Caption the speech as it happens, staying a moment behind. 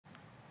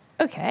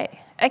Okay,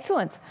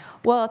 excellent.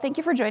 Well, thank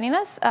you for joining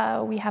us.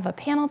 We have a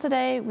panel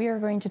today. We are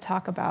going to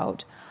talk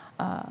about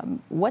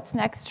what's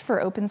next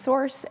for open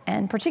source,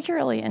 and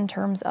particularly in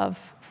terms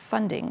of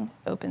funding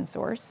open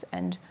source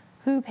and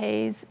who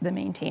pays the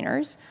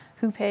maintainers,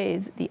 who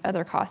pays the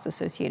other costs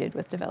associated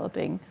with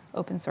developing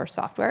open source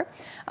software.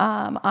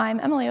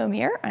 I'm Emily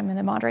Omier. I'm going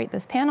to moderate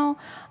this panel.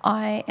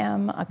 I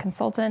am a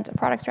consultant, a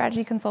product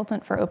strategy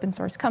consultant for open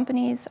source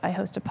companies. I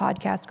host a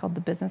podcast called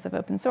The Business of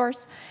Open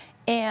Source.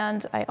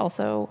 And I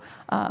also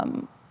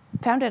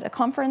founded a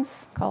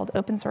conference called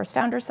Open Source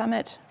Founder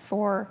Summit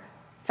for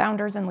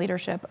founders and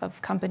leadership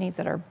of companies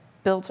that are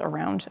built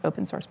around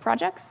open source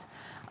projects.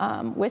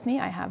 With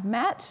me, I have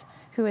Matt,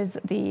 who is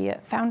the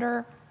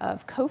founder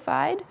of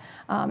Cofide,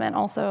 and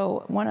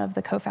also one of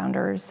the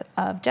co-founders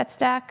of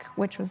JetStack,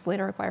 which was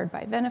later acquired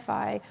by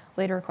Venafi,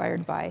 later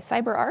acquired by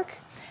CyberArk,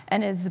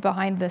 and is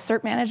behind the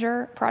Cert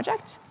Manager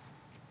project.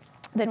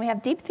 Then we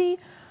have Deepthi,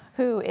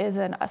 who is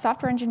a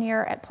software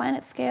engineer at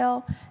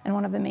PlanetScale and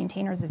one of the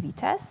maintainers of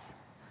Vitess.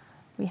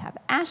 We have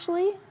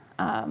Ashley,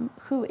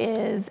 who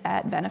is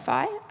at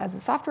Venafi as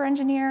a software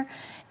engineer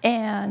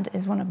and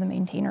is one of the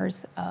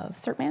maintainers of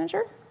Cert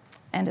Manager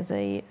and is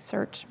a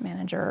Cert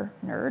Manager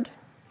nerd.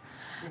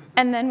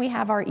 And then we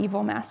have our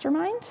evil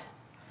mastermind.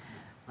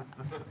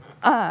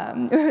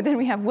 Then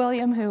we have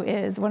William, who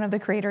is one of the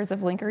creators of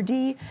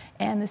Linkerd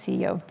and the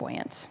CEO of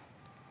Buoyant.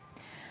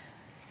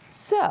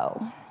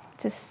 So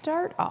to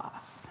start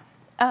off,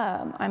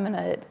 I'm going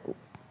to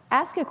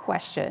ask a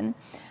question,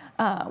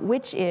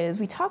 which is,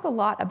 we talk a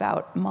lot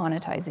about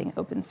monetizing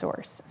open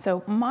source.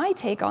 So my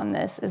take on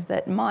this is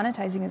that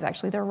monetizing is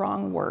actually the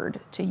wrong word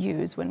to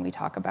use when we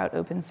talk about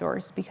open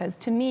source, because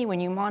to me, when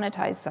you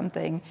monetize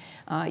something,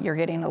 you're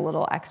getting a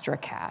little extra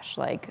cash,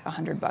 like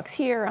 $100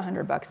 here,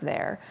 $100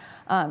 there.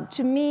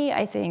 To me,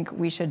 I think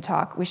we should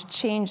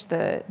change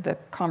the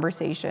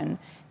conversation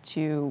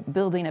to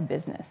building a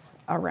business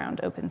around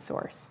open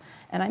source.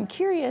 And I'm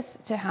curious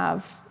to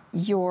have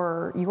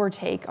your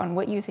take on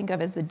what you think of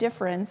as the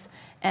difference,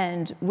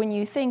 and when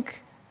you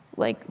think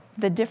like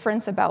the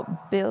difference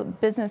about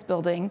business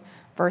building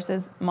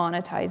versus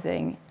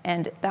monetizing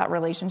and that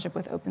relationship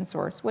with open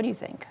source. What do you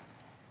think?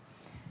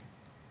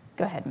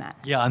 Go ahead, Matt.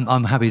 Yeah,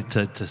 I'm happy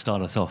to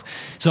start us off.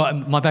 So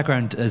my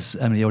background, as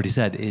Emily already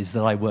said, is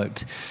that I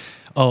worked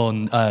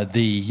on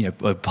the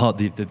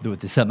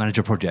Cert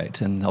Manager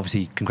project, and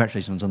obviously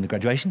congratulations on the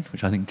graduation,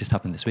 which I think just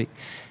happened this week.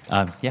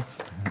 Yeah,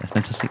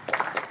 fantastic.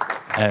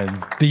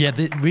 But yeah,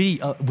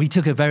 we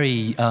took a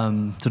very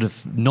sort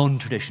of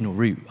non-traditional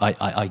route,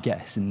 I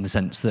guess, in the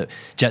sense that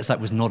JetStack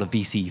was not a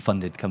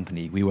VC-funded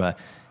company. We were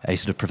a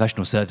sort of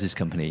professional services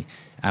company,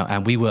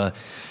 and we were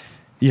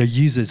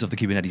users of the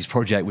Kubernetes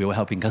project. We were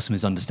helping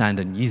customers understand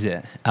and use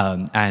it.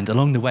 And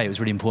along the way, it was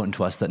really important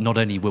to us that not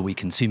only were we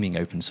consuming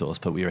open source,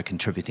 but we were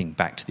contributing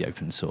back to the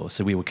open source.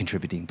 So we were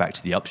contributing back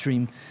to the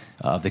upstream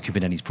of the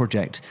Kubernetes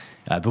project.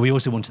 But we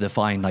also wanted to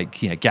find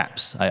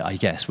gaps, I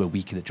guess, where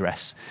we could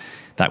address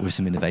that with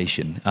some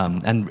innovation.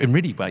 And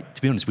really,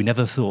 to be honest, we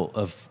never thought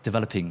of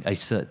developing a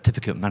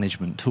certificate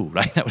management tool,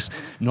 right? That was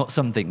not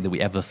something that we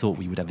ever thought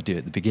we would ever do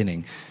at the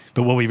beginning.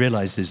 But what we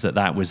realized is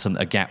that was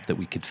a gap that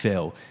we could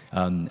fill.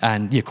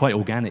 And quite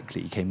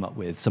organically came up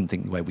with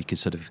something where we could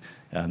sort of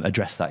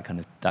address that kind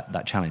of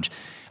that challenge.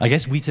 I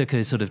guess we took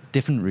a sort of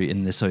different route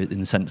in the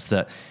sense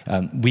that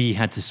we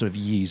had to sort of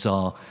use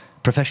our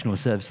professional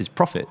services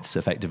profits,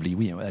 effectively,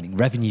 we were earning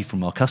revenue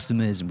from our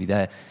customers, and we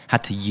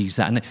had to use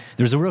that. And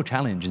there was a real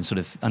challenge in sort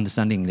of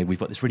understanding that we've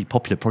got this really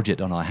popular project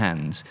on our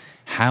hands.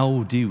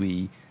 How do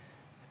we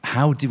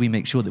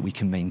make sure that we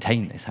can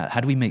maintain this?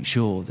 How do we make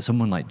sure that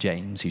someone like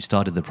James, who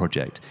started the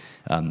project,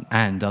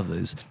 and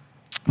others,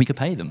 we could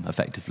pay them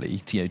effectively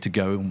to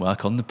go and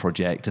work on the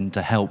project and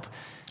to help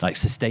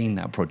sustain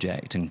that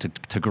project and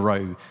to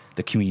grow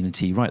the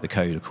community, write the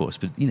code, of course,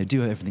 but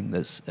do everything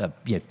that's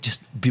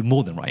just be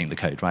more than writing the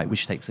code, right?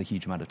 Which takes a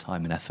huge amount of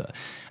time and effort.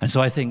 And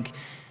so I think,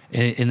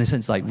 in a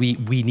sense,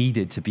 we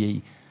needed to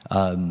be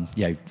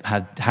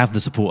have the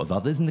support of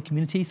others in the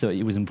community. So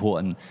it was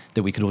important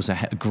that we could also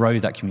grow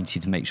that community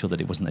to make sure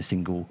that it wasn't a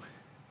single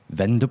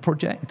vendor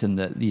project, and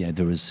that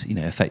there was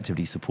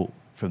effectively support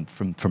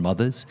from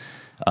others.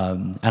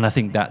 And I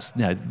think that's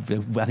I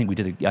think we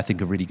did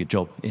a really good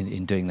job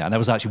in doing that. And that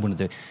was actually one of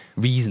the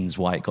reasons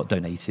why it got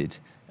donated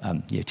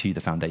to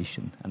the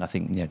foundation. And I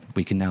think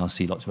we can now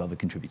see lots of other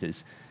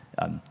contributors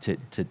to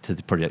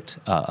the project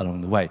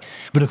along the way.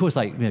 But of course,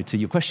 to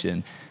your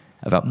question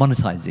about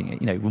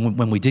monetizing it,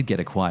 when we did get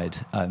acquired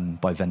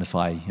by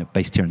Venafi,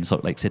 based here in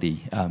Salt Lake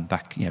City,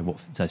 back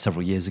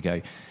several years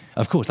ago,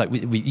 of course,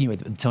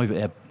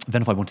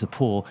 Venafi wanted to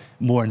pour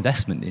more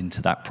investment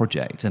into that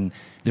project, and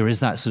there is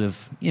that sort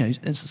of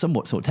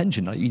somewhat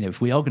tension. If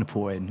we are going to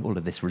pour in all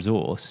of this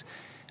resource,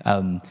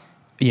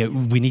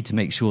 we need to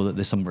make sure that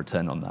there's some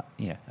return on that,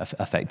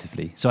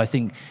 effectively. So I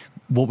think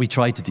what we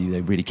try to do, though,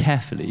 really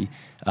carefully,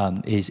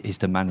 is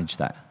to manage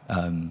that.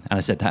 And I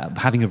said that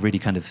having a really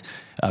kind of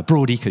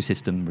broad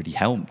ecosystem really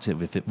helped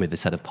with a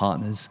set of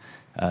partners.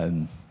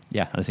 And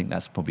I think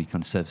that's probably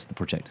kind of serves the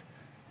project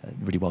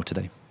really well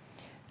today.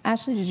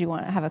 Ashley, did you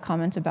want to have a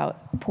comment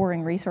about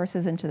pouring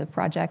resources into the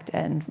project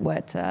and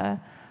what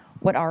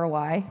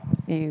ROI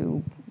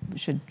you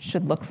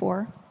should look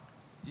for?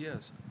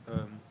 Yes.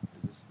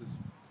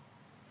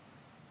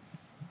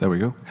 There we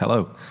go.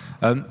 Hello.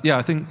 Yeah,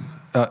 I think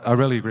I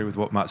really agree with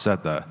what Matt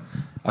said there.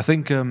 I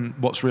think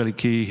what's really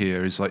key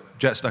here is like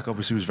JetStack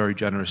obviously was very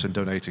generous in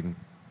donating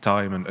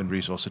time and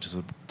resources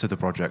to the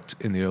project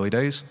in the early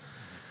days.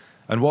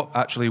 And what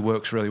actually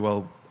works really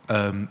well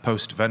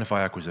post Venafi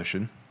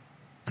acquisition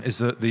is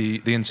that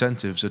the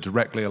incentives are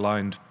directly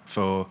aligned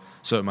for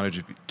certain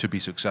managers to be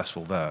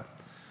successful there.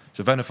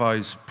 So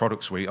Venafi's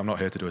product suite, I'm not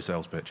here to do a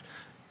sales pitch,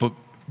 but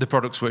the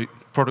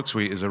product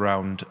suite is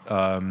around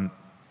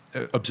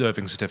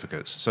observing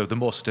certificates. So the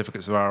more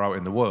certificates there are out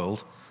in the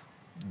world,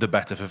 the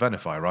better for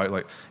Venafi, right?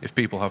 Like if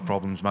people have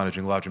problems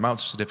managing large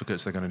amounts of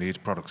certificates, they're going to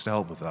need products to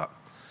help with that.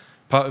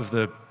 Part of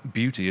the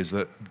beauty is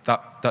that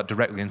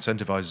directly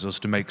incentivizes us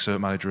to make Cert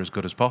Manager as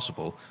good as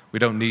possible. We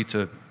don't need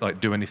to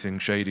like do anything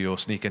shady or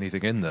sneak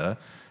anything in there.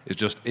 It's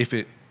just if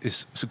it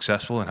is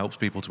successful and helps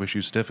people to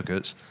issue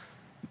certificates,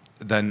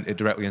 then it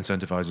directly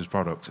incentivizes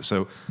product.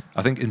 So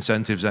I think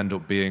incentives end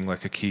up being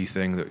like a key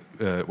thing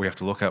that we have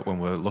to look at when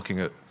we're looking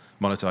at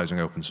monetizing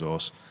open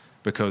source,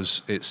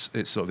 because it's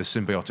sort of this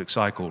symbiotic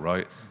cycle,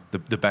 right?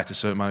 The better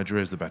Cert Manager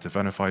is, the better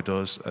Venafi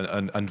does,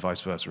 and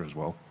vice versa as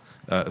well.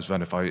 As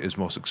Venafi is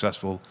more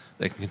successful,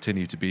 they can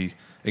continue to be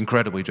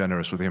incredibly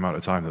generous with the amount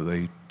of time that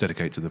they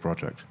dedicate to the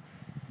project.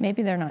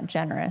 Maybe they're not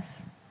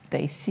generous.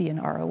 They see an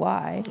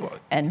ROI,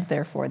 and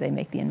therefore they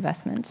make the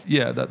investment.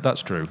 Yeah,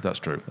 that's true. That's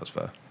true. That's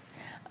fair.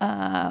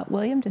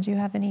 William, did you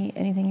have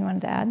anything you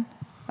wanted to add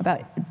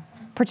about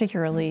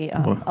particularly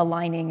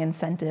aligning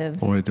incentives?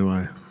 Boy, do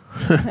I.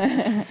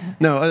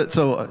 No,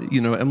 so,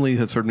 Emily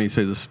has heard me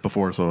say this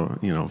before, so,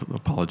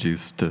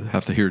 apologies to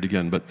have to hear it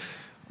again, but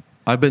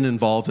I've been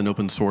involved in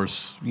open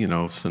source,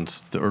 since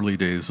the early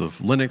days of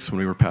Linux when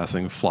we were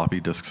passing floppy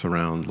disks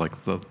around like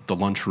the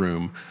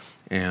lunchroom.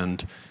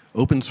 And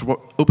open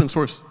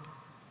source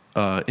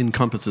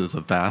encompasses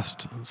a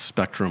vast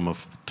spectrum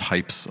of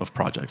types of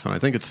projects. And I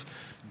think it's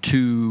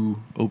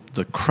to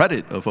the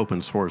credit of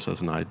open source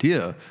as an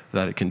idea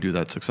that it can do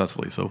that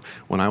successfully. So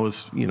when I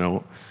was,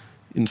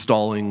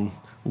 installing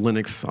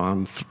Linux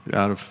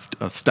out of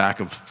a stack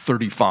of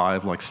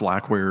 35 like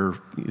Slackware,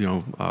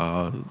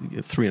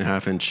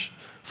 3.5-inch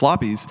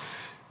floppies,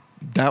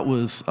 that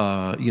was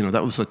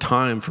a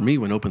time for me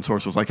when open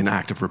source was like an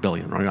act of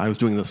rebellion, right? I was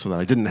doing this so that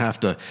I didn't have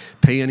to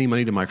pay any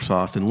money to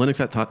Microsoft, and Linux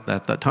at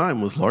that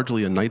time was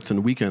largely a nights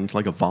and weekends,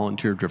 like a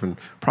volunteer-driven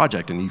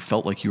project, and you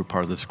felt like you were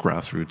part of this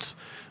grassroots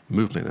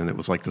movement, and it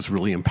was like this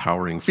really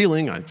empowering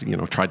feeling. I,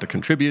 tried to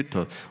contribute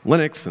to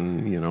Linux,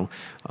 and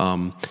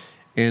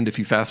and if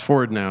you fast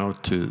forward now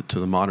to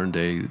the modern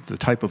day, the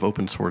type of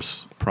open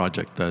source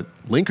project that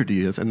Linkerd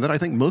is, and that I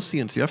think most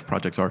CNCF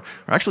projects are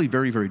actually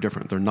very, very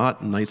different. They're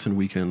not nights and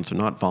weekends. They're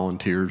not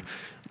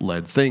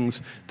volunteer-led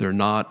things. They're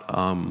not,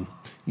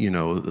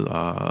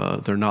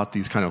 they're not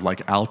these kind of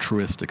like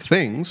altruistic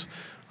things.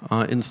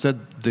 Instead,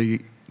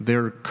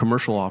 they're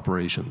commercial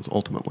operations,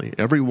 ultimately.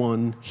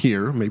 Everyone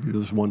here, maybe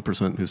there's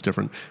 1% who's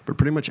different, but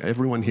pretty much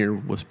everyone here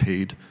was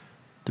paid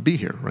to be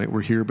here, right?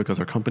 We're here because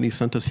our company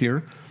sent us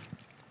here,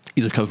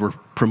 either because we're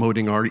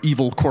promoting our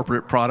evil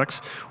corporate products,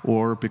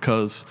 or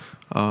because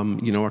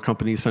our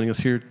company is sending us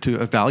here to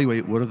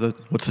evaluate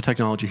what's the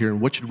technology here and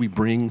what should we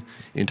bring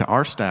into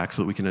our stack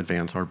so that we can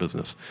advance our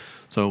business.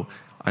 So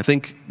I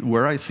think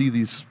where I see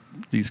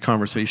these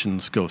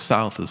conversations go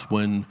south is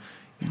when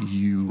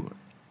you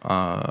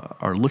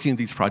are looking at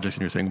these projects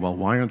and you're saying, well,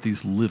 why aren't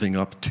these living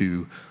up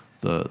to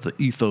the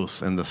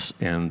ethos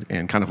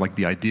and kind of like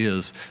the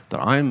ideas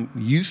that I'm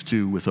used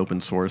to with open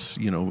source,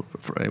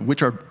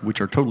 which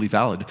are totally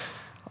valid.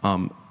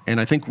 And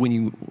I think when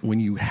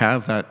you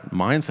have that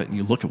mindset and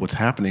you look at what's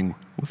happening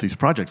with these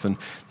projects, and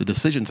the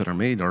decisions that are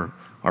made are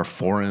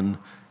foreign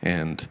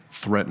and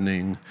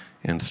threatening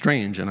and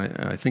strange. And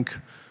I think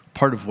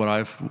part of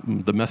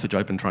the message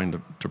I've been trying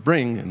to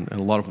bring, and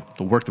a lot of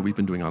the work that we've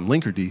been doing on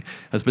Linkerd,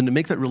 has been to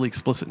make that really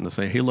explicit and to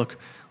say, hey, look,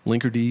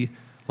 Linkerd,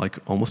 like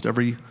almost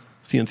every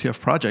CNCF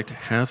project,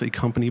 has a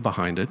company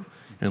behind it,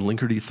 and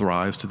Linkerd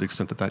thrives to the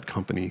extent that that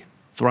company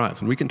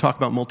thrives. And we can talk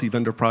about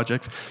multi-vendor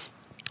projects,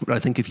 but I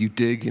think if you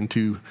dig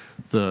into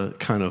the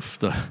kind of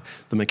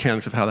the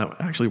mechanics of how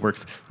that actually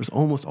works, there's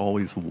almost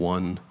always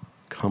one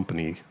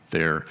company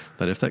there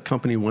that if that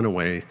company went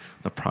away,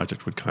 the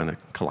project would kind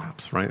of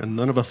collapse, right? And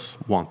none of us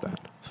want that.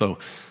 So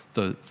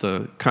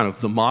the kind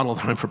of the model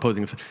that I'm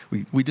proposing is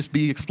we just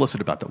be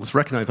explicit about that. Let's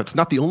recognize that it's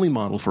not the only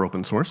model for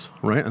open source,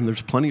 right? And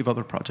there's plenty of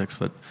other projects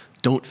that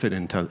don't fit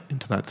into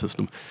that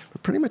system.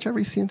 But pretty much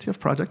every CNCF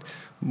project,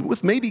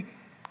 with maybe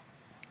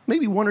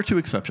one or two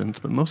exceptions,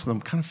 but most of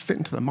them kind of fit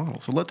into that model.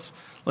 So let's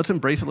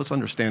embrace it, let's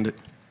understand it,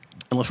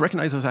 And let's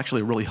recognize it's actually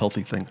a really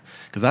healthy thing,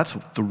 because that's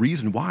the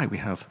reason why we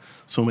have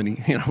so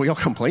many, we all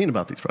complain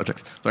about these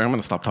projects. Sorry, I'm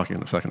going to stop talking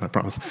in a second, I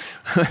promise.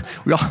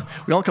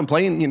 we all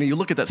complain, you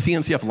look at that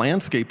CNCF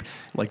landscape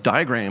like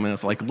diagram, and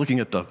it's like looking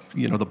at the,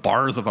 the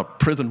bars of a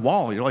prison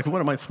wall. You're like, what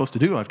am I supposed to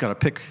do? I've got to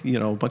pick,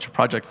 a bunch of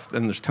projects,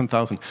 and there's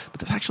 10,000. But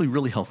that's actually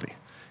really healthy.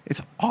 It's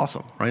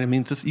awesome, right? It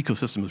means this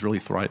ecosystem is really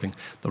thriving.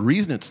 The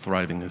reason it's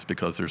thriving is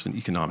because there's an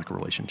economic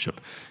relationship.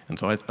 And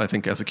so I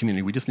think as a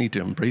community, we just need to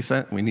embrace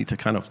that. We need to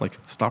kind of like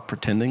stop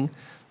pretending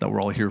that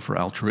we're all here for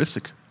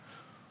altruistic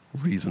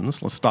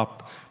reasons. Let's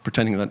stop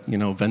pretending that,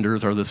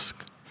 vendors are this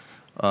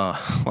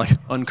like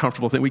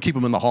uncomfortable thing. We keep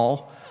them in the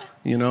hall,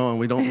 and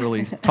we don't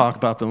really talk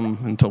about them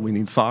until we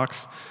need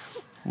socks.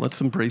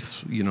 Let's embrace,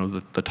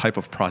 the type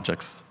of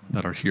projects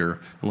that are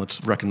here, and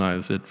let's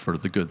recognize it for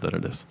the good that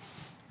it is.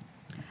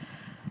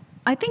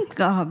 I think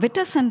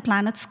Vitis and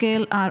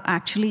PlanetScale are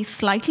actually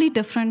slightly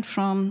different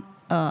from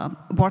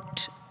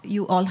what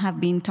you all have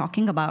been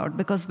talking about,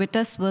 because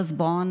Vitis was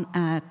born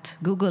at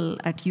Google,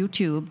 at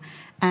YouTube,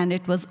 and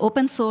it was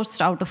open sourced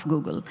out of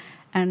Google.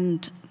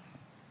 And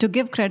to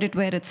give credit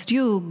where it's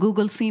due,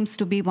 Google seems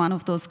to be one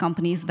of those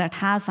companies that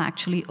has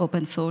actually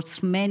open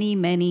sourced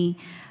many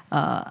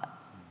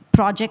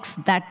projects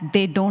that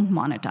they don't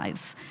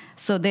monetize.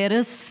 So there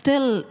is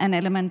still an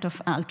element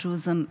of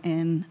altruism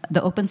in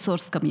the open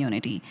source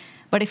community.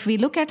 But if we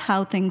look at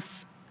how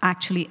things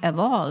actually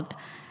evolved,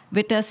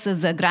 Vitis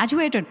is a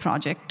graduated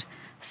project,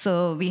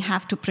 so we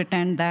have to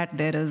pretend that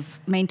there is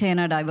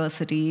maintainer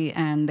diversity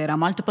and there are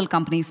multiple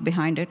companies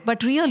behind it.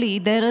 But really,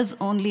 there is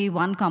only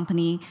one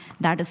company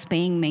that is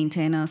paying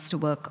maintainers to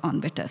work on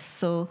Vitis.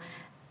 So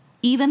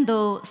even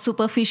though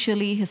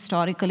superficially,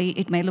 historically,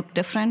 it may look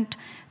different,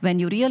 when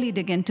you really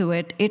dig into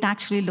it, it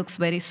actually looks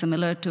very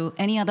similar to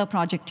any other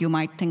project you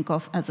might think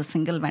of as a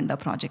single vendor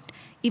project.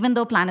 Even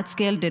though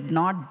PlanetScale did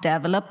not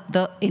develop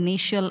the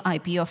initial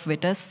IP of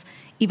Vitis,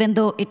 even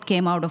though it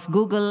came out of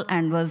Google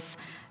and was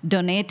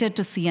donated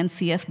to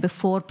CNCF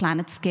before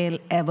PlanetScale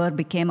ever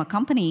became a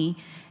company,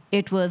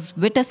 it was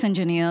Vitis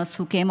engineers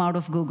who came out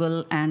of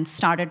Google and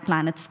started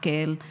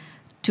PlanetScale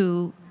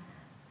to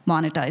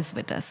monetize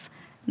Vitis.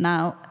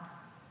 Now,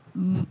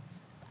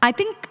 I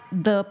think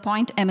the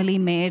point Emily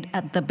made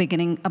at the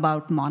beginning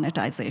about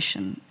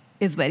monetization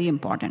is very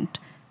important.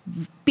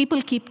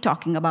 People keep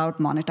talking about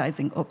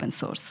monetizing open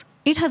source.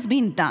 It has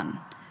been done.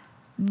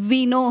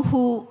 We know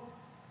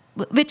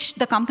which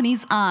the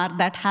companies are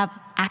that have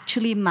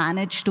actually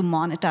managed to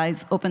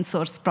monetize open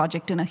source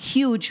project in a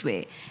huge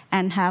way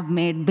and have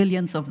made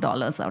billions of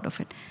dollars out of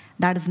it.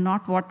 That is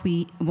not what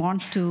we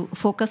want to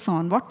focus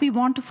on. What we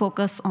want to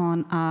focus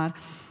on are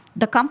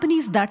the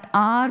companies that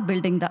are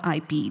building the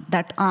IP,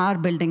 that are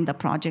building the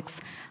projects.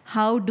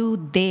 How do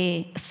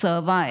they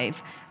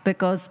survive?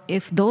 Because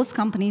if those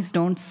companies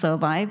don't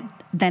survive,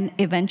 then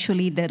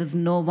eventually there is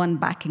no one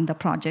backing the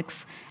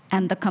projects,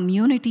 and the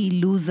community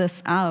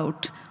loses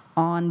out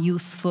on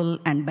useful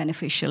and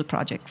beneficial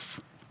projects.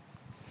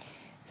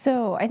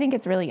 So I think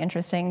it's really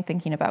interesting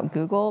thinking about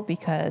Google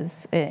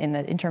because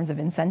in terms of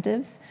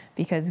incentives,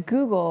 because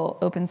Google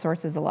open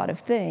sources a lot of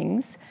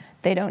things.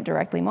 They don't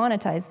directly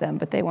monetize them,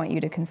 but they want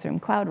you to consume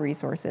cloud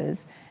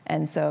resources.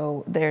 And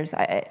so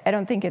I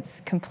don't think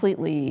it's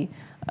completely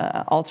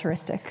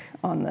altruistic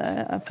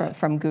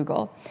from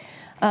Google.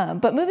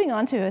 But moving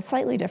on to a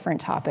slightly different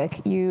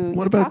topic,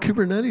 What about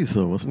Kubernetes,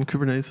 though? Wasn't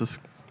Kubernetes this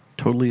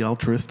totally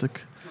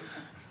altruistic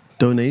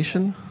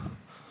donation?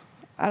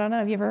 I don't know.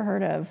 Have you ever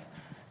heard of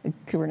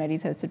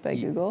Kubernetes hosted by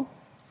Google?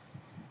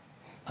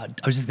 I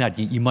was just going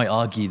to add, you might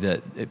argue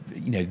that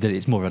that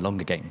it's more of a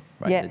longer game,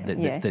 right?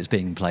 That's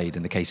being played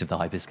in the case of the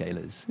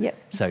hyperscalers. Yep.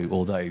 So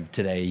although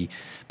today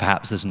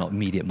perhaps there's not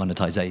immediate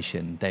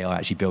monetization, they are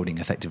actually building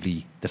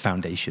effectively the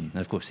foundation.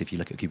 And of course, if you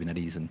look at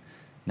Kubernetes and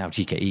now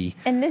GKE,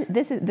 and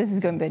this has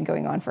been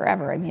going on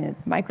forever. I mean,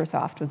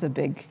 Microsoft was a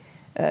big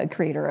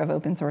creator of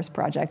open source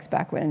projects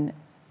back when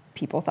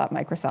people thought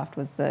Microsoft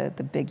was the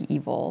big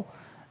evil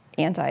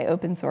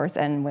anti-open source,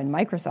 and when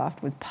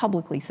Microsoft was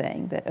publicly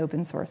saying that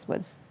open source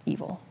was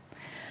evil.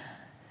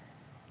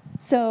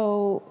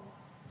 So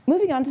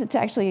moving on to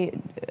actually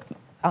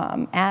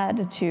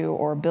add to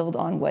or build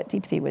on what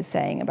Deepthi was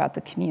saying about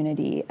the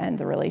community and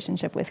the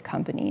relationship with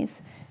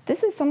companies,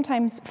 this is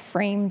sometimes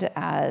framed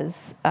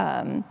as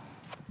a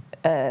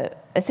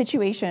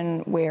situation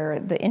where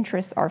the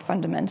interests are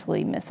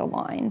fundamentally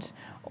misaligned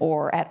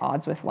or at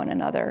odds with one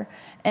another.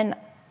 And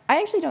I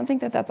actually don't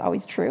think that that's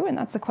always true, and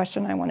that's the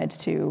question I wanted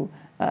to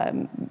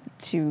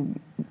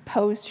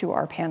pose to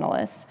our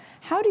panelists.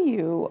 How do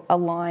you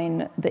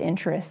align the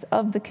interests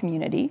of the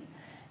community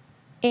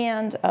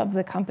and of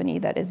the company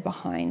that is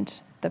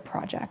behind the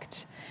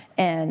project?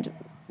 And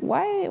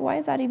why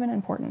is that even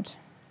important?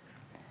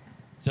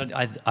 So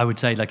I would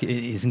say like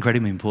it's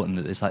incredibly important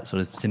that there's that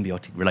sort of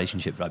symbiotic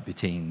relationship right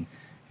between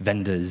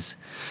vendors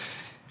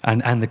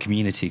and the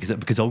community,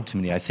 because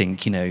ultimately I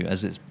think,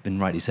 as it's been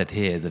rightly said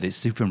here, that it's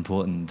super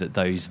important that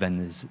those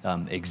vendors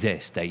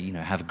exist. They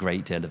have a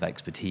great deal of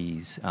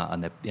expertise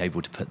and they're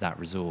able to put that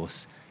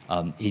resource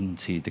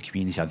into the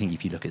community. I think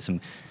if you look at some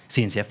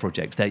CNCF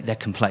projects, they're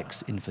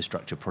complex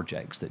infrastructure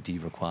projects that do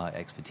require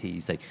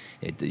expertise.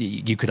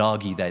 You could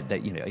argue that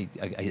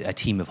a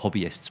team of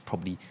hobbyists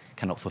probably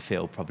cannot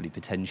fulfill,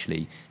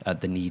 potentially,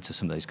 the needs of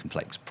some of those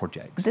complex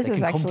projects.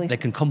 They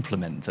can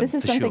complement them. This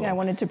is something I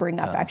wanted to bring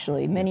up,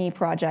 actually. Many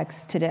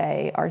projects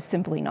today are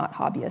simply not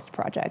hobbyist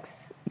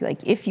projects.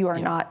 Like, if you are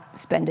not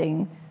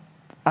spending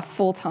a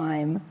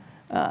full-time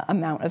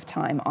amount of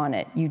time on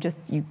it,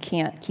 you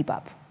can't keep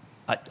up.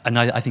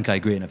 I think I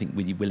agree, and I think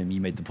with you, Willem,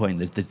 you made the point.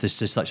 There's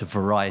just such a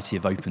variety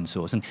of open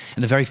source, and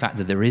the very fact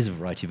that there is a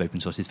variety of open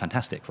source is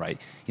fantastic, right?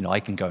 I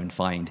can go and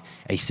find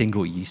a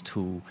single-use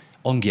tool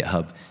on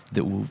GitHub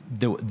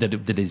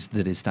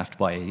that is staffed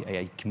by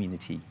a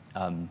community.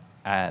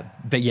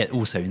 But yet,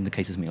 also in the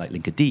case of something like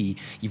Linkerd,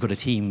 you've got a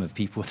team of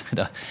people that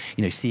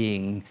are,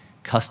 seeing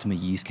customer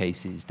use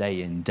cases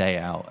day in, day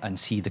out, and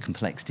see the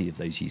complexity of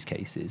those use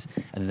cases,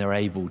 and they're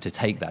able to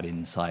take that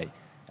insight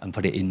and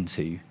put it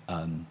into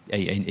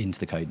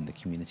the code in the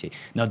community.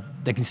 Now,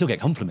 they can still get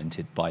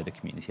complemented by the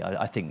community.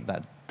 I think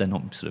that they're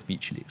not sort of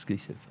mutually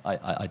exclusive,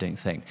 I don't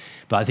think.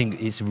 But I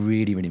think it's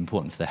really, really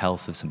important for the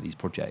health of some of these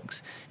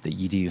projects that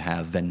you do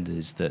have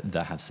vendors that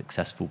have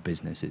successful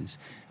businesses.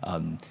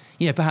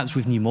 Perhaps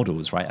with new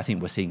models, right? I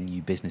think we're seeing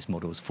new business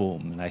models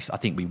form, and I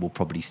think we will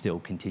probably still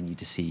continue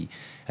to see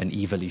an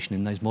evolution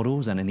in those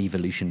models and an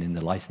evolution in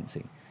the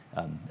licensing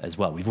as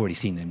well. We've already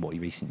seen in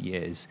recent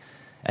years,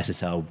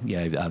 SSL,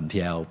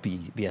 PL,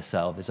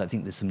 BSL. I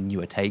think there's some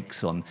newer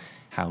takes on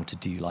how to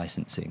do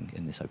licensing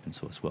in this open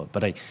source world.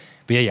 But I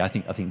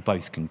think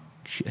both can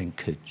and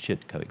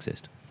should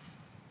coexist.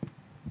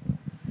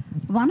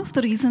 One of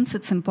the reasons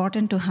it's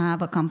important to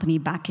have a company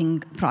backing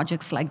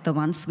projects like the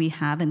ones we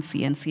have in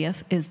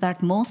CNCF is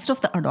that most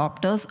of the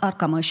adopters are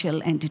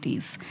commercial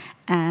entities.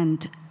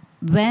 And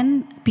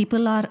when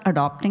people are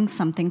adopting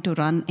something to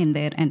run in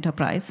their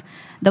enterprise,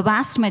 the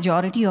vast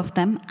majority of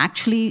them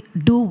actually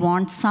do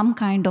want some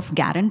kind of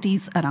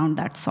guarantees around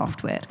that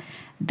software.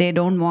 They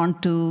don't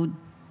want to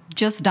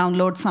just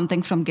download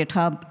something from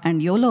GitHub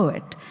and YOLO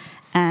it.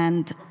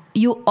 And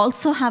you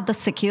also have the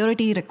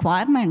security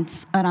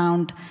requirements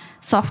around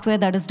software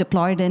that is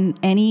deployed in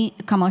any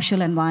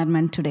commercial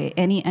environment today,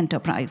 any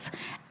enterprise.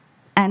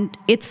 And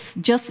it's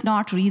just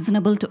not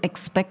reasonable to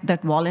expect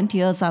that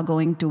volunteers are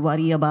going to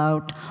worry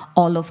about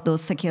all of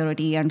those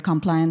security and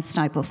compliance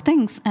type of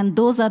things. And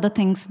those are the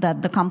things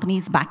that the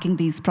companies backing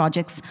these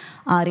projects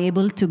are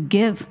able to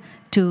give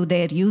to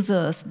their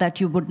users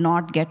that you would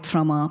not get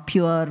from a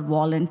pure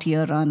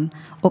volunteer-run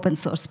open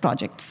source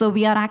project. So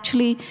we are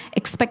actually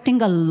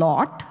expecting a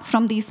lot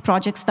from these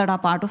projects that are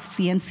part of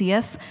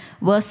CNCF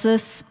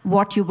versus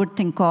what you would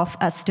think of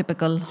as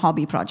typical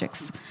hobby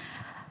projects.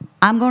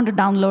 I'm going to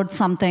download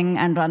something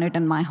and run it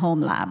in my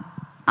home lab.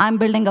 I'm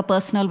building a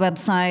personal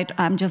website.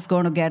 I'm just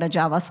going to get a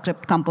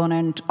JavaScript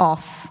component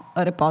off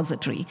a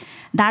repository.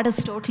 That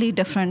is totally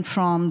different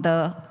from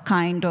the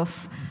kind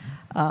of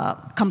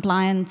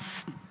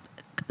compliance,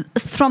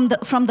 from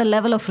the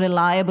level of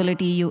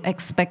reliability you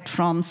expect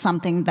from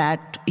something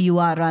that you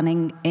are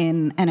running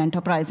in an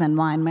enterprise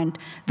environment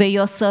where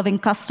you're serving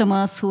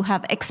customers who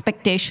have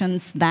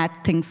expectations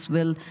that things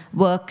will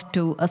work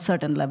to a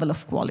certain level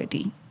of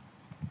quality.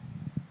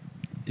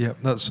 Yeah,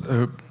 that's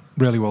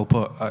really well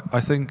put.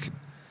 I think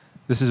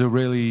this is a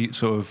really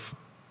sort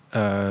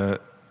of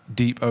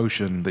deep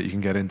ocean that you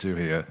can get into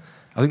here.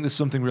 I think there's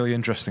something really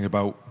interesting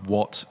about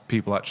what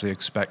people actually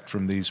expect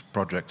from these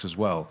projects as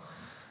well.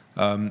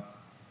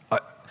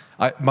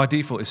 My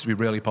default is to be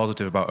really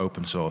positive about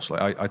open source.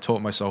 Like I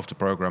taught myself to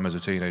program as a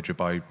teenager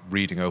by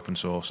reading open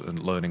source and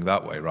learning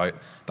that way, right?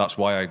 That's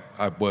why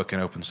I work in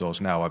open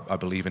source now. I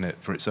believe in it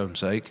for its own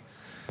sake.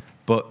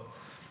 But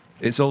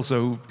it's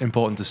also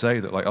important to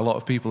say that like a lot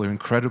of people are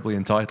incredibly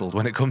entitled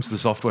when it comes to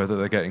software that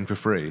they're getting for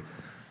free.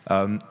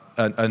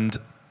 And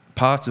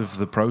part of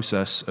the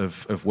process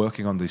of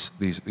working on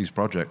these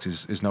projects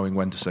is knowing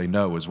when to say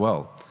no as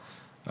well.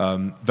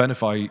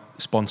 Venafi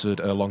sponsored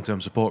a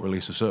long-term support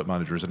release of Cert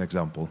Manager as an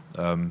example,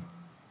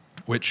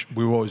 which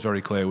we were always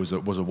very clear was a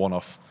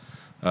one-off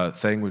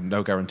thing with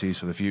no guarantees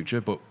for the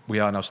future, but we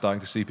are now starting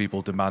to see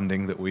people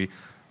demanding that we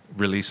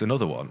release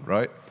another one,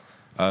 right?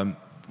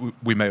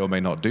 We may or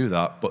may not do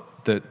that, but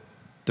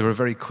there are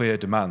very clear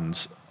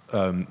demands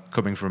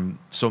coming from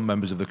some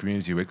members of the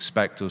community who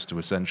expect us to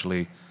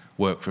essentially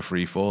work for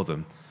free for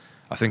them.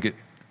 I think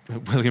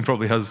William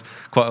probably has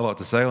quite a lot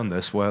to say on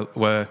this,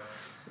 where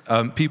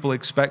people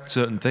expect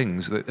certain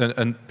things,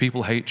 and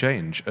people hate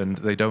change, and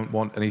they don't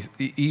want any.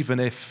 Even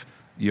if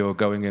you're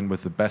going in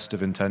with the best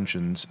of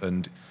intentions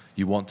and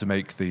you want to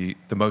make the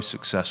most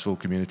successful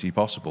community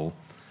possible,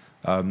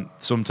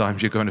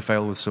 sometimes you're going to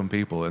fail with some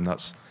people, and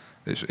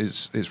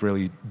it's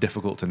really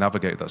difficult to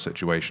navigate that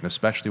situation,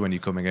 especially when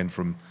you're coming in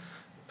from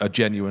a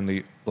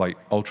genuinely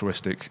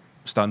altruistic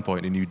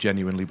standpoint and you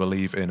genuinely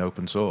believe in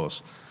open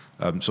source.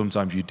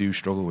 Sometimes you do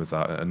struggle with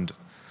that, and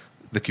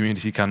the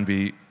community can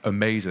be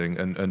amazing,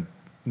 and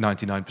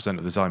 99%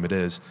 of the time it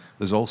is.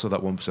 There's also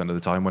that 1% of the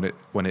time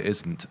when it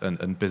isn't,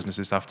 and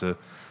businesses have to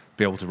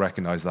be able to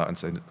recognize that and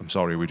say, I'm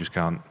sorry, we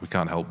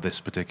can't help this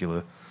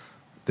particular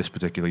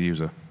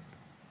user.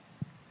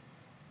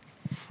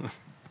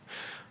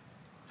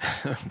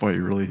 Boy,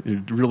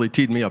 you really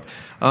teed me up.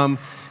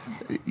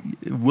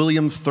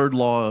 William's third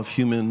law of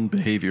human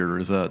behavior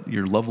is that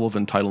your level of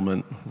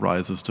entitlement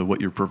rises to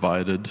what you're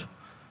provided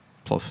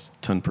plus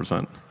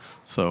 10%.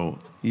 So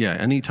yeah,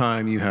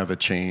 anytime you have a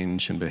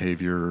change in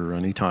behavior, or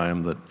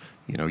anytime that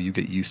you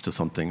get used to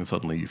something,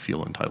 suddenly you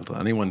feel entitled to that.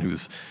 Anyone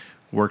who's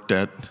worked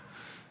at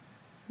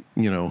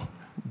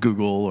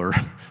Google or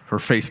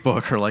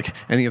Facebook or like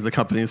any of the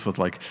companies with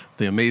like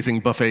the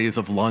amazing buffets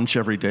of lunch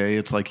every day,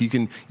 it's like you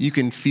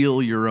can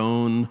feel your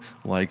own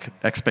like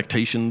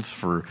expectations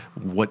for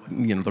what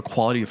the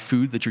quality of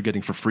food that you're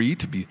getting for free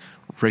to be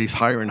raised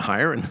higher and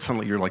higher, and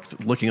suddenly you're like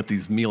looking at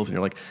these meals and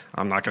you're like,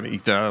 I'm not going to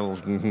eat that.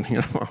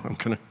 I'm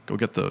going to go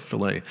get the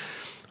fillet.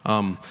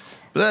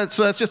 But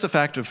that's just a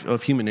fact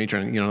of human nature,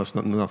 and it's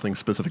nothing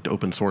specific to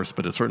open source,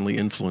 but it certainly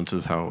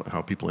influences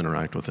how people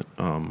interact with it,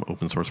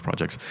 open source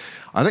projects.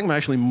 I think I'm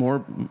actually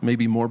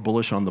maybe more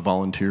bullish on the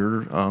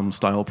volunteer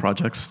style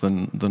projects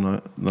than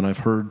I've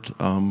heard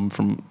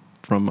from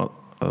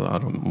I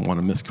don't want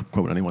to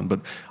misquote anyone,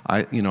 but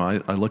I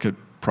look at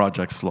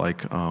projects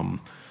like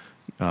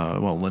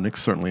Linux,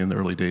 certainly in the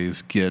early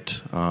days, Git,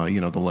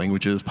 the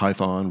languages,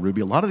 Python,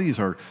 Ruby. A lot of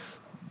these are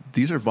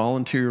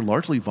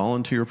largely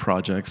volunteer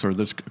projects, or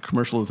there's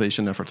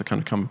commercialization efforts that kind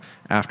of come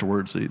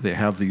afterwards. They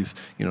have these,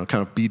 kind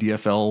of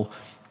BDFL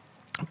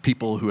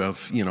people who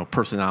have,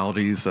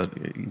 personalities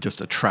that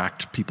just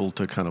attract people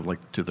to kind of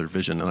like to their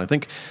vision. And I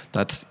think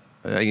that's,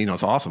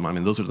 it's awesome. I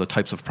mean, those are the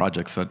types of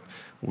projects that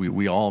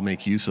we all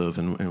make use of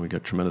and we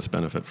get tremendous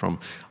benefit from.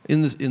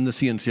 In the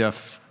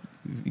CNCF,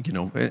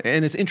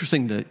 and it's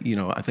interesting to,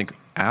 I think,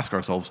 ask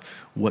ourselves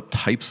what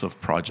types of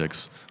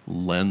projects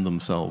lend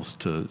themselves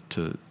to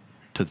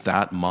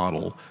that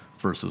model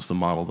versus the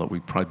model that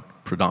we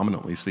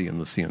predominantly see in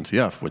the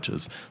CNCF, which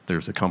is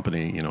there's a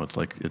company, it's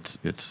like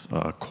it's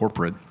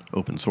corporate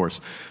open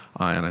source,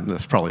 and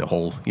that's probably a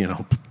whole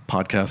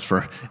podcast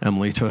for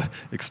Emily to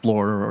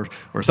explore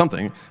or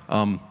something.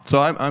 So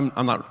I'm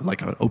not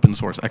like an open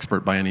source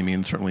expert by any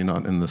means, certainly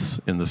not in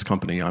this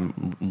company.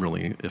 I'm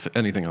really, if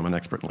anything, I'm an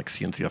expert in like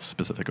CNCF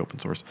specific open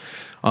source.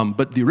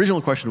 But the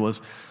original question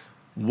was,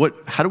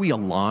 how do we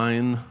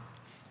align?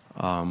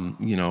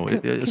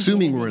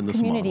 Assuming we're in this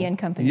community model, and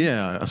company.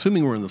 Yeah,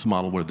 assuming we're in this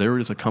model where there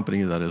is a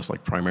company that is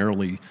like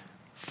primarily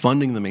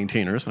funding the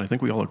maintainers, and I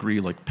think we all agree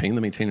like paying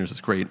the maintainers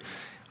is great,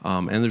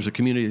 and there's a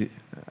community.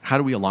 How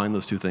do we align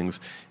those two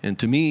things? And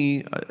to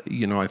me,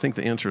 I think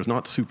the answer is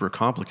not super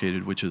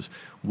complicated, which is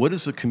what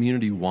does the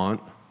community want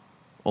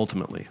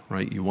ultimately,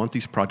 right? You want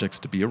these projects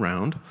to be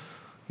around.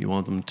 You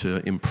want them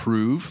to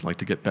improve, like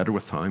to get better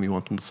with time. You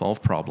want them to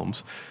solve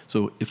problems.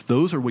 So if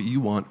those are what you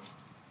want,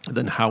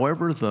 then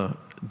however the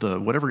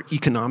whatever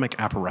economic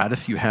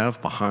apparatus you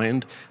have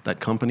behind that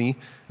company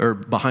or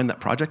behind that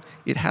project,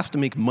 it has to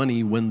make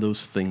money when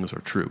those things are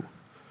true.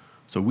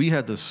 So we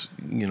had this,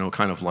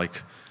 kind of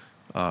like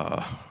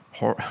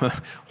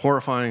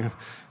horrifying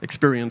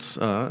experience,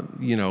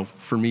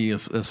 for me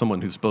as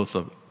someone who's both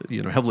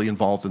heavily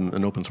involved in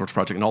an open source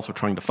project and also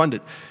trying to fund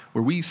it,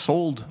 where we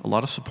sold a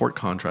lot of support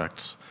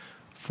contracts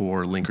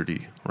for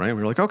Linkerd, right? And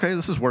we were like, okay,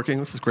 this is working,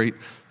 this is great.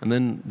 And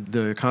then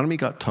the economy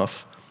got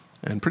tough.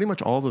 And pretty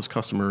much all those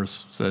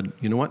customers said,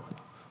 you know what,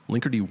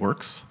 Linkerd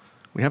works.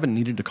 We haven't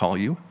needed to call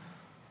you.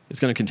 It's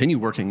going to continue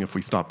working if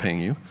we stop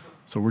paying you.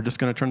 So we're just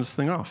going to turn this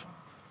thing off.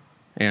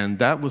 And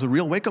that was a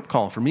real wake-up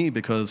call for me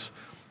because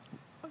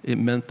it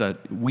meant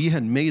that we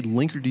had made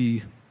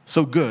Linkerd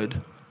so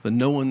good that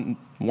no one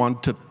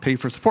wanted to pay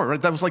for support,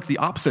 right? That was like the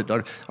opposite.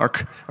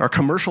 Our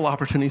commercial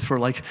opportunities were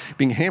like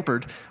being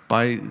hampered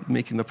by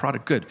making the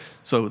product good.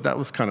 So that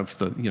was kind of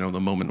the, the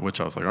moment in which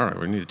I was like, all right,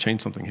 we need to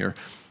change something here.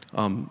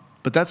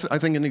 But that's, I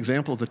think, an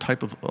example of the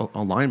type of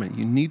alignment.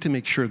 You need to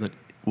make sure that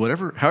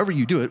however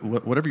you do it,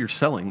 whatever you're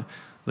selling,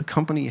 the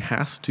company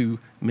has to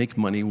make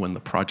money when the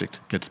project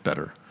gets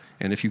better.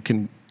 And if you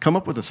can come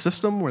up with a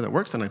system where that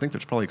works, then I think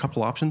there's probably a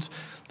couple options,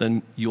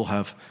 then you'll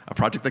have a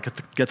project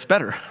that gets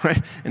better,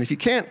 right? And if you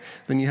can't,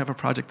 then you have a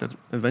project that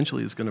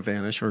eventually is going to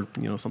vanish or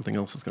something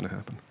else is going to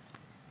happen.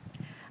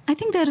 I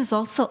think there is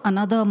also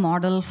another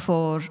model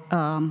for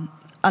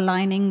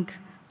aligning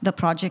the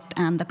project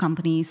and the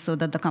company so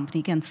that the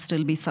company can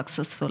still be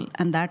successful.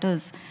 And that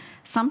is,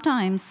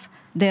 sometimes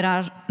there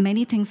are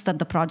many things that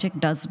the project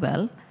does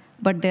well,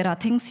 but there are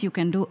things you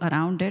can do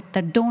around it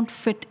that don't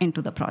fit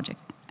into the project.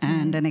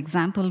 And an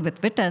example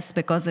with Vitess,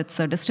 because it's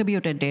a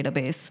distributed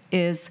database,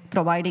 is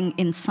providing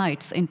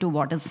insights into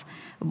what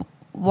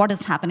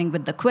is happening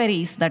with the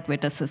queries that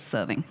Vitess is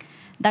serving.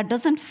 That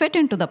doesn't fit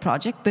into the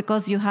project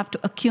because you have to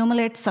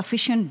accumulate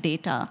sufficient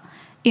data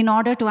in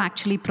order to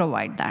actually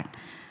provide that.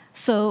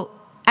 So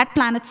at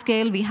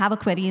PlanetScale, we have a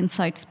query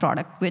insights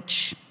product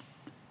which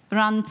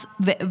runs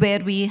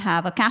where we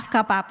have a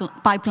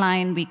Kafka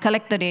pipeline. We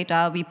collect the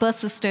data, we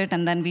persist it,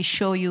 and then we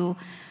show you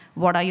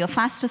what are your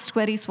fastest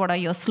queries, what are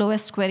your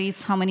slowest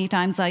queries, how many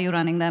times are you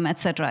running them, et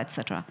cetera, et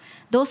cetera.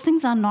 Those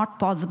things are not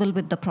possible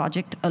with the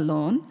project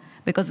alone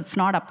because it's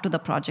not up to the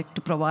project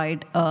to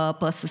provide a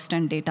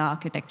persistent data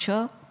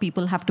architecture.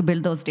 People have to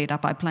build those data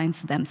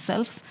pipelines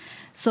themselves.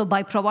 So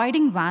by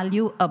providing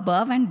value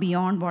above and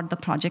beyond what the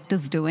project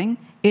is doing,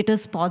 it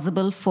is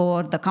possible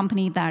for the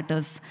company that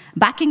is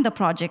backing the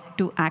project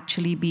to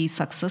actually be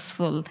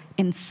successful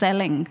in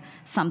selling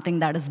something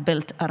that is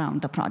built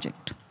around the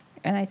project.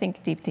 And I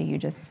think, Deepthi, you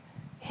just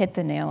hit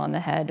the nail on the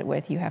head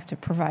with you have to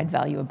provide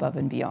value above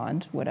and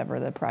beyond whatever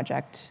the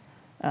project,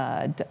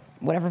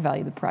 whatever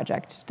value the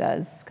project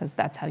does, because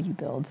that's how you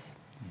build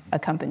a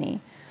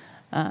company.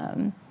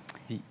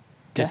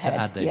 Just to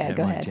add there, yeah,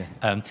 go ahead.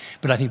 Yeah.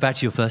 But I think back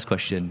to your first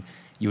question,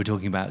 you were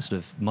talking about sort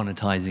of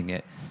monetizing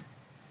it.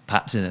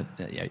 Perhaps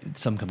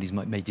some companies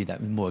may do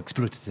that more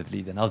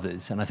exploitatively than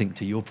others. And I think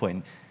to your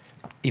point,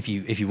 if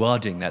you are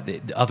doing that,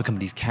 the other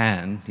companies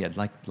can,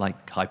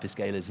 like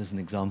hyperscalers as an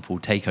example,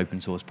 take open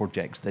source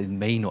projects they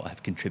may not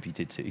have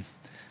contributed to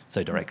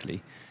so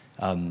directly,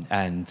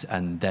 and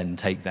then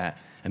take that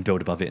and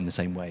build above it in the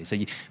same way. So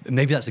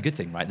maybe that's a good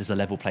thing, right? There's a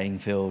level playing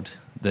field.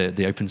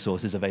 The open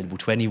source is available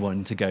to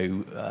anyone to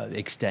go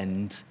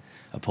extend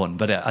upon.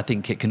 But I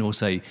think it can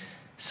also,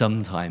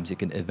 sometimes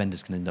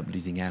vendors can end up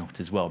losing out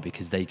as well,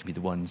 because they can be the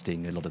ones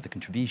doing a lot of the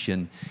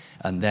contribution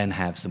and then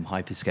have some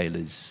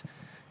hyperscalers,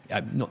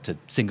 not to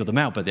single them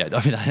out, but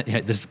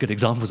there's good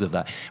examples of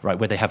that, right,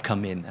 where they have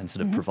come in and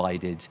sort of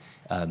provided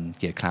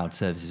cloud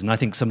services. And I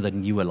think some of the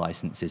newer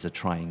licenses are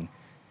trying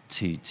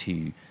to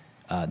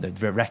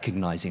they're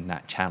recognizing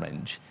that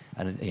challenge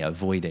and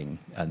avoiding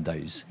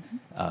those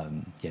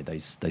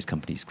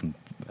companies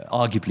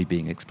arguably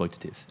being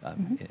exploitative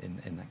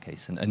in that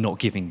case, and not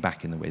giving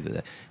back in the way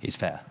that is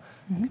fair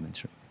and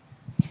commensurate.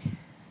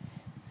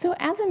 So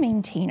as a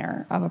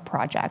maintainer of a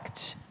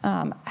project,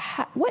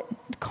 what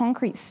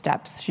concrete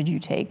steps should you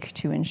take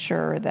to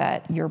ensure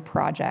that your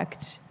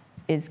project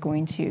is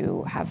going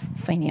to have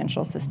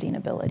financial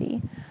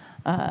sustainability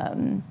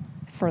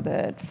for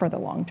the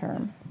long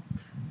term?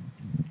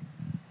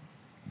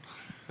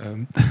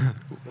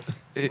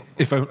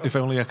 If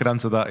only I could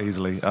answer that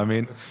easily. I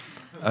mean,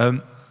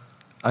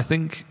 I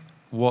think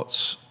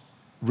what's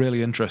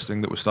really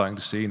interesting that we're starting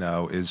to see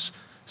now is,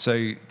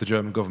 say, the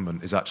German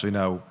government is actually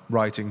now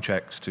writing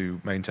checks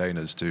to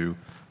maintainers to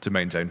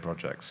maintain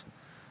projects.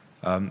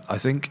 I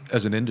think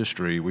as an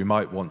industry, we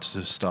might want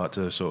to start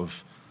to sort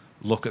of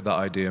look at that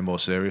idea more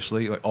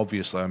seriously. Like,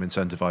 obviously, I'm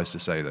incentivized to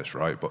say this,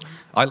 right? But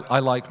I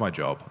like my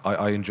job.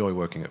 I enjoy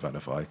working at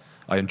Venafi.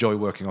 I enjoy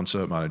working on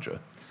Cert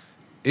Manager.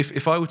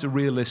 If I were to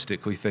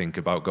realistically think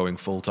about going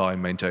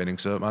full-time maintaining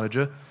Cert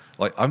Manager,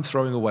 like, I'm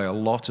throwing away a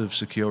lot of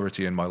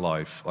security in my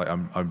life. Like,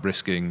 I'm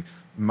risking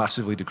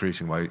massively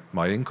decreasing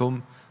my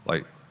income.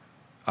 Like,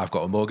 I've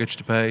got a mortgage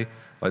to pay.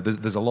 Like,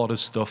 there's a lot of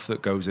stuff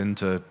that goes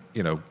into,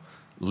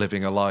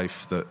 living a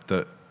life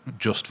that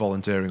just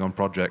volunteering on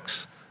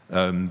projects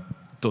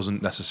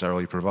doesn't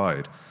necessarily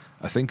provide.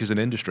 I think as an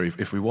industry,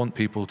 if we want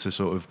people to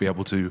sort of be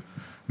able to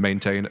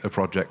maintain a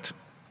project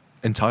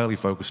entirely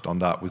focused on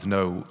that with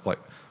no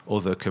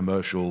other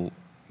commercial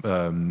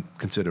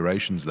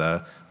considerations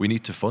there, we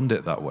need to fund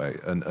it that way.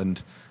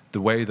 And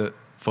the way that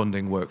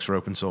funding works for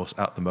open source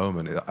at the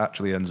moment, it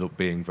actually ends up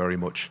being very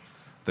much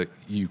that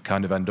you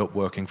kind of end up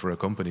working for a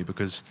company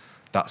because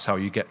that's how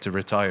you get to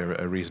retire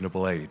at a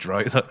reasonable age,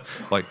 right?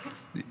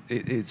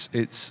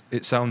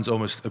 It sounds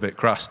almost a bit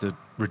crass to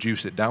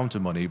reduce it down to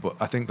money, but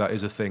I think that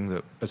is a thing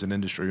that as an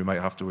industry we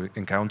might have to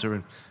encounter.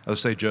 And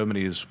as I say,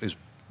 Germany is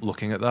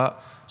looking at that.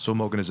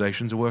 Some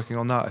organizations are working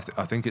on that.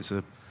 I think it's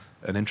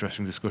an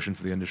interesting discussion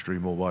for the industry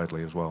more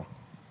widely as well.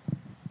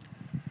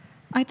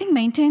 I think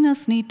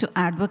maintainers need to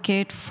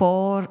advocate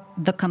for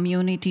the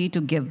community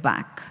to give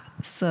back.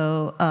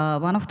 So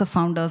one of the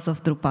founders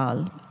of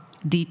Drupal,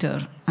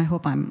 Dieter, I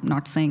hope I'm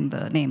not saying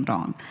the name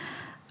wrong,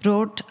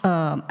 wrote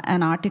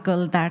an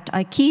article that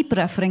I keep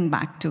referring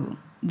back to.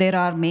 There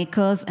are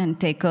makers and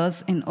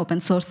takers in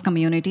open source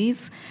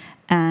communities,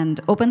 and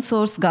open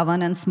source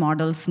governance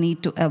models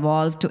need to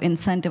evolve to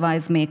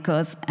incentivize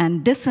makers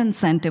and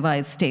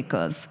disincentivize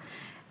takers.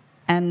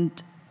 And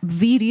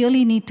we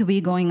really need to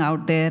be going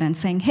out there and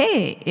saying,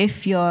 hey,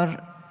 if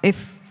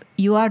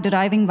you are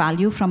deriving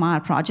value from our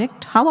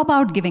project, how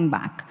about giving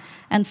back?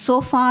 And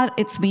so far,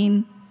 it's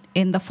been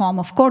in the form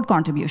of code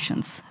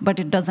contributions, but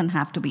it doesn't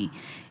have to be.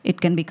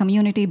 It can be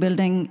community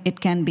building, it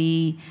can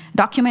be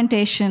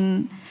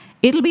documentation.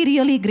 It'll be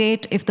really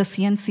great if the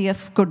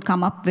CNCF could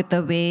come up with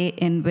a way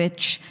in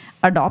which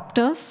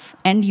adopters,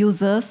 end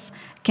users,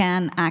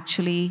 can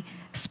actually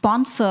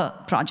sponsor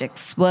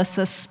projects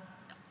versus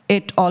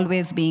it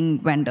always being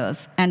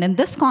vendors. And in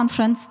this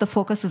conference, the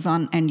focus is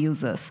on end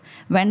users.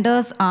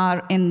 Vendors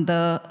are in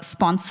the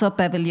sponsor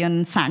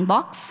pavilion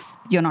sandbox.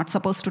 You're not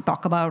supposed to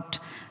talk about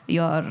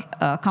your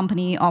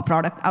company or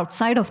product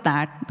outside of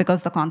that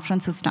because the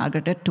conference is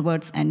targeted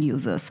towards end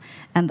users.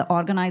 And the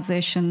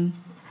organization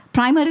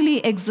primarily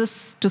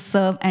exists to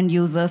serve end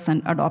users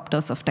and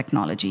adopters of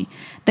technology.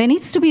 There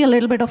needs to be a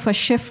little bit of a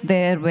shift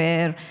there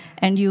where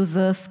end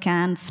users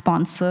can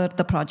sponsor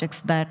the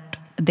projects that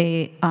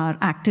they are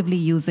actively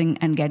using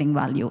and getting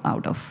value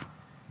out of.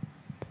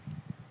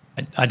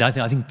 I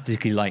think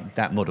particularly like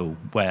that model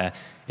where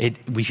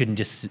we shouldn't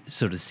just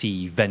sort of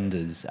see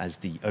vendors as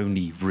the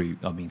only route,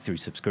 I mean, through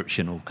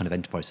subscription or kind of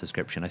enterprise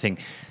subscription. I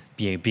think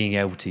being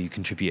able to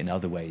contribute in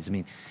other ways. I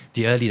mean,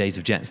 the early days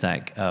of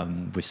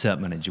JetStack with Cert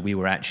Manager, we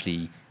were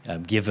actually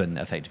given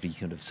effectively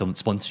kind of some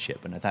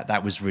sponsorship, and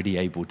that was really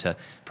able to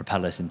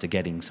propel us into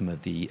getting some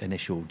of the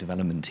initial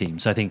development team.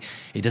 So I think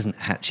it doesn't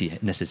actually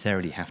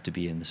necessarily have to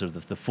be in the sort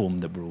of the form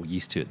that we're all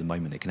used to at the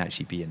moment. It can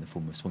actually be in the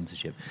form of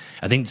sponsorship.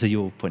 I think to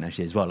your point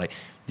actually as well, like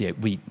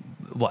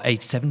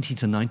 70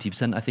 to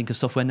 90% I think of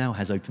software now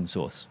has open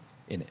source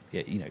in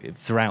it,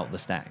 throughout the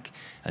stack,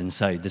 and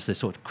so there's this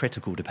sort of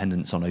critical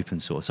dependence on open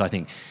source. So I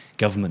think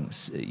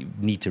governments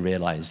need to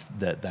realise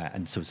that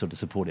and sort of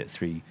support it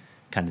through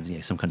kind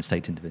of some kind of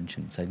state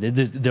intervention. So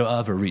there are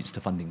other routes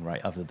to funding, right,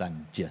 other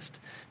than just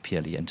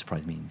purely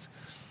enterprise means.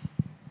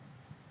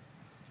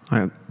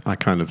 I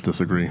kind of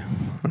disagree.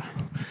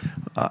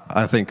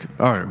 I think,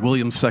 all right,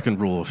 William's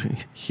second rule of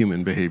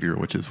human behavior,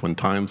 which is when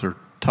times are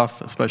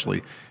tough,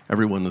 especially,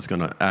 everyone is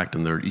going to act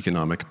in their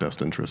economic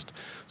best interest.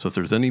 So if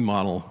there's any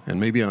model, and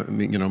maybe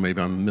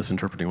I'm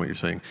misinterpreting what you're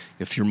saying,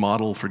 if your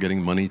model for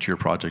getting money to your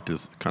project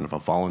is kind of a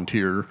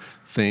volunteer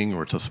thing,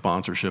 or it's a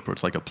sponsorship, or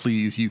it's like a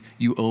please,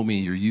 you owe me,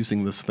 you're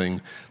using this thing,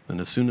 then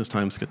as soon as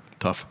times get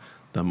tough,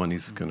 that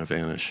money's going to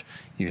vanish.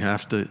 You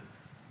have to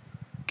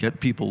get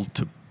people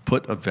to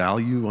put a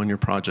value on your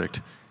project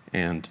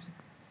and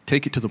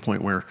take it to the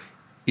point where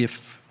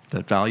if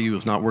that value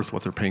is not worth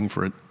what they're paying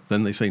for it,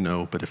 then they say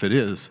no, but if it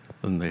is,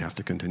 then they have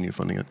to continue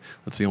funding it.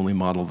 That's the only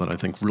model that I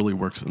think really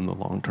works in the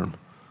long term.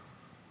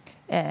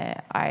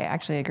 I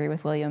actually agree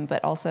with William,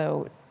 but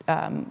also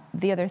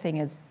the other thing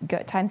is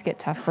times get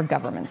tough for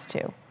governments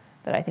too,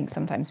 that I think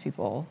sometimes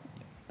people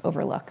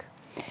overlook.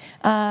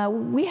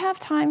 We have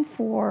time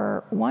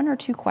for one or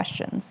two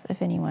questions,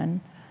 if anyone.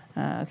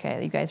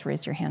 Okay, you guys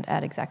raised your hand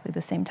at exactly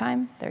the same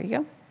time. There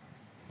you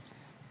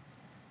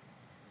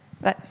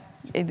go.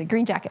 The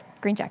green jacket.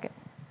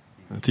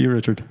 That's you,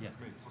 Richard.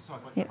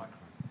 Yeah.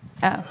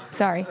 Oh,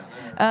 sorry.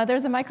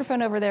 There's a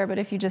microphone over there, but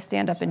if you just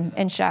stand up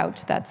and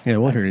shout, that's... Yeah,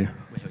 we'll hear you.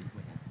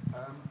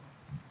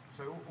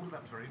 So all of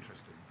that was very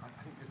interesting. I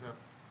think there's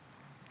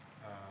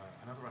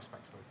another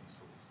aspect of open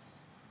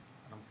source,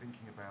 and I'm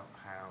thinking about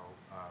how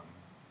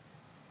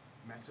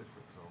Meta,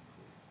 for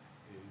example,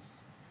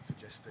 is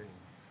suggesting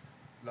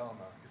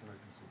Llama is an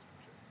open source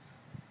project,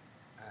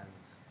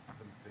 and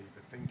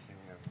the thinking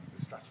and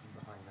the strategy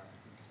behind that, I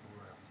think, is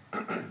more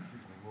around,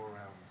 more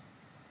around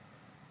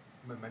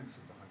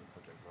momentum behind the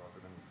project rather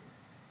than anything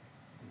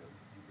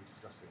you were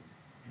discussing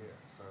here.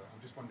 So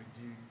I'm just wondering,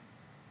 do you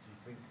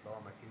think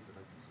Llama is an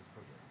open source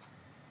project?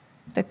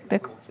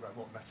 Thoughts about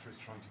what Meta is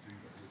trying to do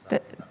with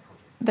that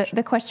project?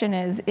 The question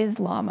is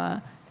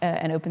Llama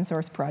an open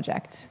source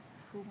project?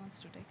 Who wants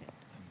to take it?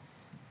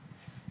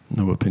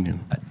 No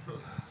opinion.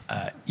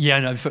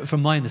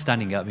 From my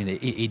understanding, I mean,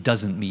 it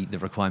doesn't meet the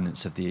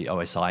requirements of the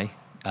OSI,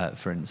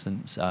 for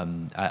instance.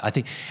 I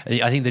think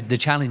the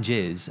challenge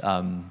is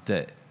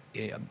that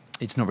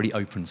it's not really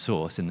open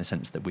source in the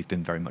sense that we've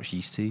been very much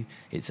used to.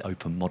 It's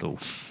open model,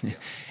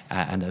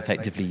 and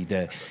effectively,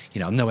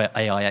 I'm no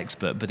AI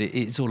expert, but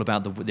it's all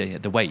about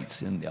the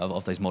weights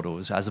of those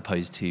models, as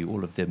opposed to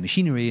all of the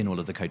machinery and all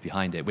of the code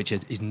behind it, which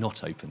is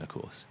not open, of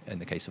course, in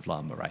the case of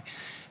Llama, right?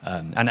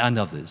 And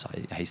others,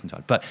 I hasten to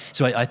add. But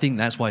so I think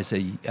that's why I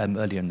say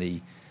earlier in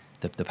the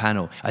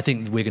panel, I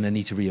think we're going to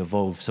need to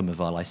re-evolve some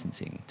of our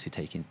licensing to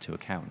take into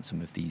account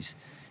some of these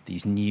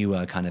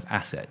newer kind of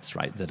assets,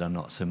 right, that are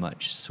not so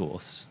much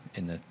source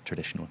in the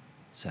traditional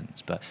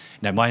sense. But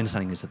no, my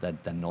understanding is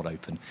that they're not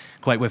open.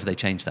 Quite whether they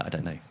change that, I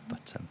don't know.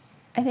 But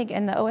I think,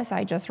 and the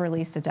OSI just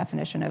released a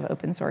definition of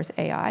open source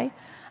AI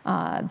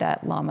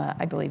that Llama,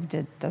 I believe,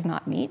 does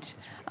not meet,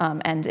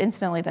 and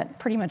instantly that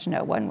pretty much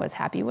no one was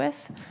happy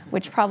with,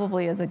 which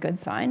probably is a good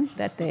sign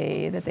that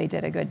they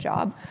did a good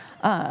job.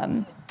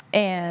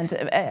 And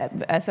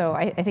so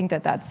I think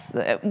that's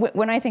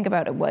when I think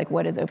about like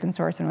what is open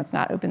source and what's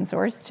not open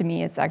source. To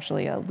me, it's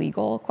actually a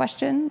legal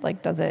question.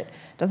 Like, does it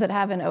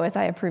have an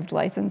OSI approved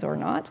license or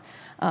not?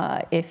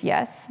 If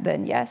yes,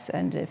 then yes,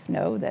 and if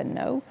no, then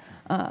no.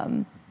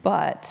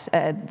 But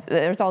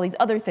there's all these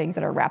other things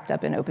that are wrapped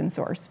up in open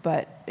source.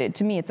 But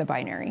to me, it's a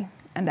binary,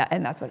 and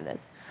that's what it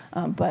is.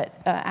 But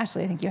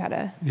Ashley, I think you had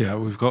a... Yeah,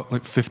 we've got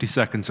like 50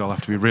 seconds, so I'll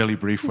have to be really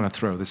brief when I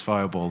throw this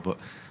fireball. But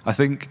I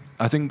think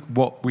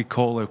what we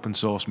call open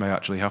source may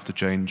actually have to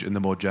change in the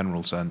more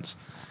general sense.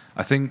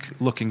 I think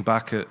looking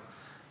back at,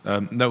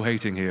 no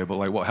hating here, but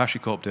like what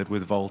HashiCorp did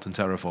with Vault and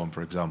Terraform,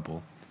 for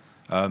example,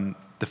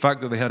 the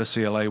fact that they had a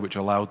CLA which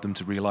allowed them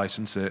to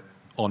relicense it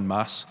en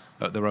masse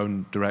at their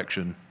own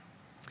direction,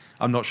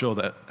 I'm not sure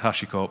that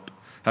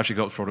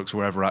HashiCorp's products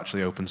were ever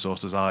actually open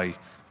source as I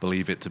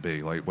believe it to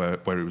be, like where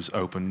it was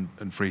open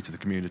and free to the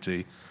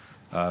community,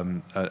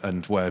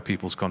 and where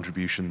people's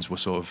contributions were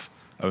sort of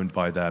owned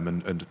by them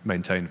and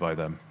maintained by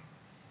them.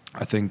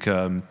 I think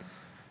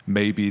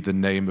maybe the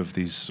name of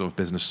these sort of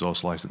business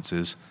source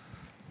licenses,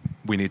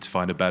 we need to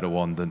find a better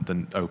one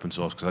than open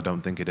source, because I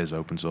don't think it is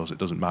open source. It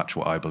doesn't match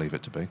what I believe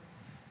it to be.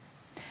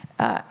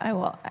 I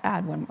will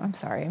add one. I'm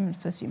sorry, I'm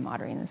supposed to be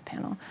moderating this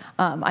panel.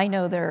 I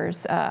know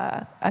there's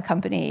a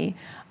company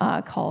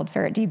called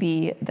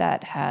FerretDB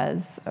that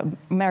has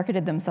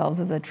marketed themselves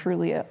as a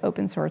truly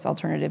open source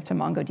alternative to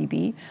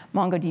MongoDB.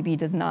 MongoDB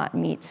does not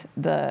meet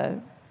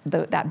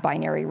that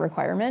binary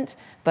requirement,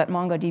 but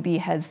MongoDB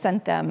has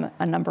sent them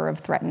a number of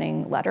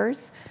threatening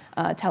letters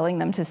telling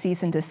them to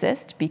cease and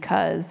desist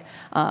because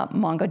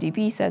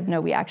MongoDB says, no,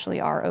 we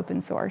actually are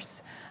open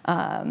source.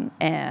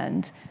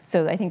 And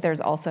so I think there's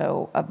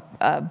also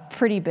a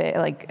pretty big,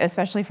 like,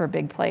 especially for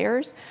big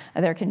players,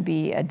 there can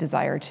be a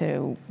desire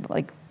to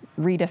like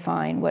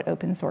redefine what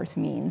open source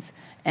means.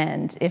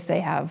 And if they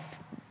have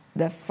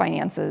the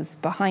finances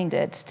behind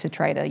it, to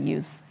try to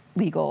use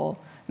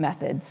legal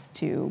methods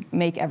to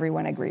make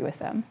everyone agree with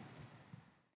them.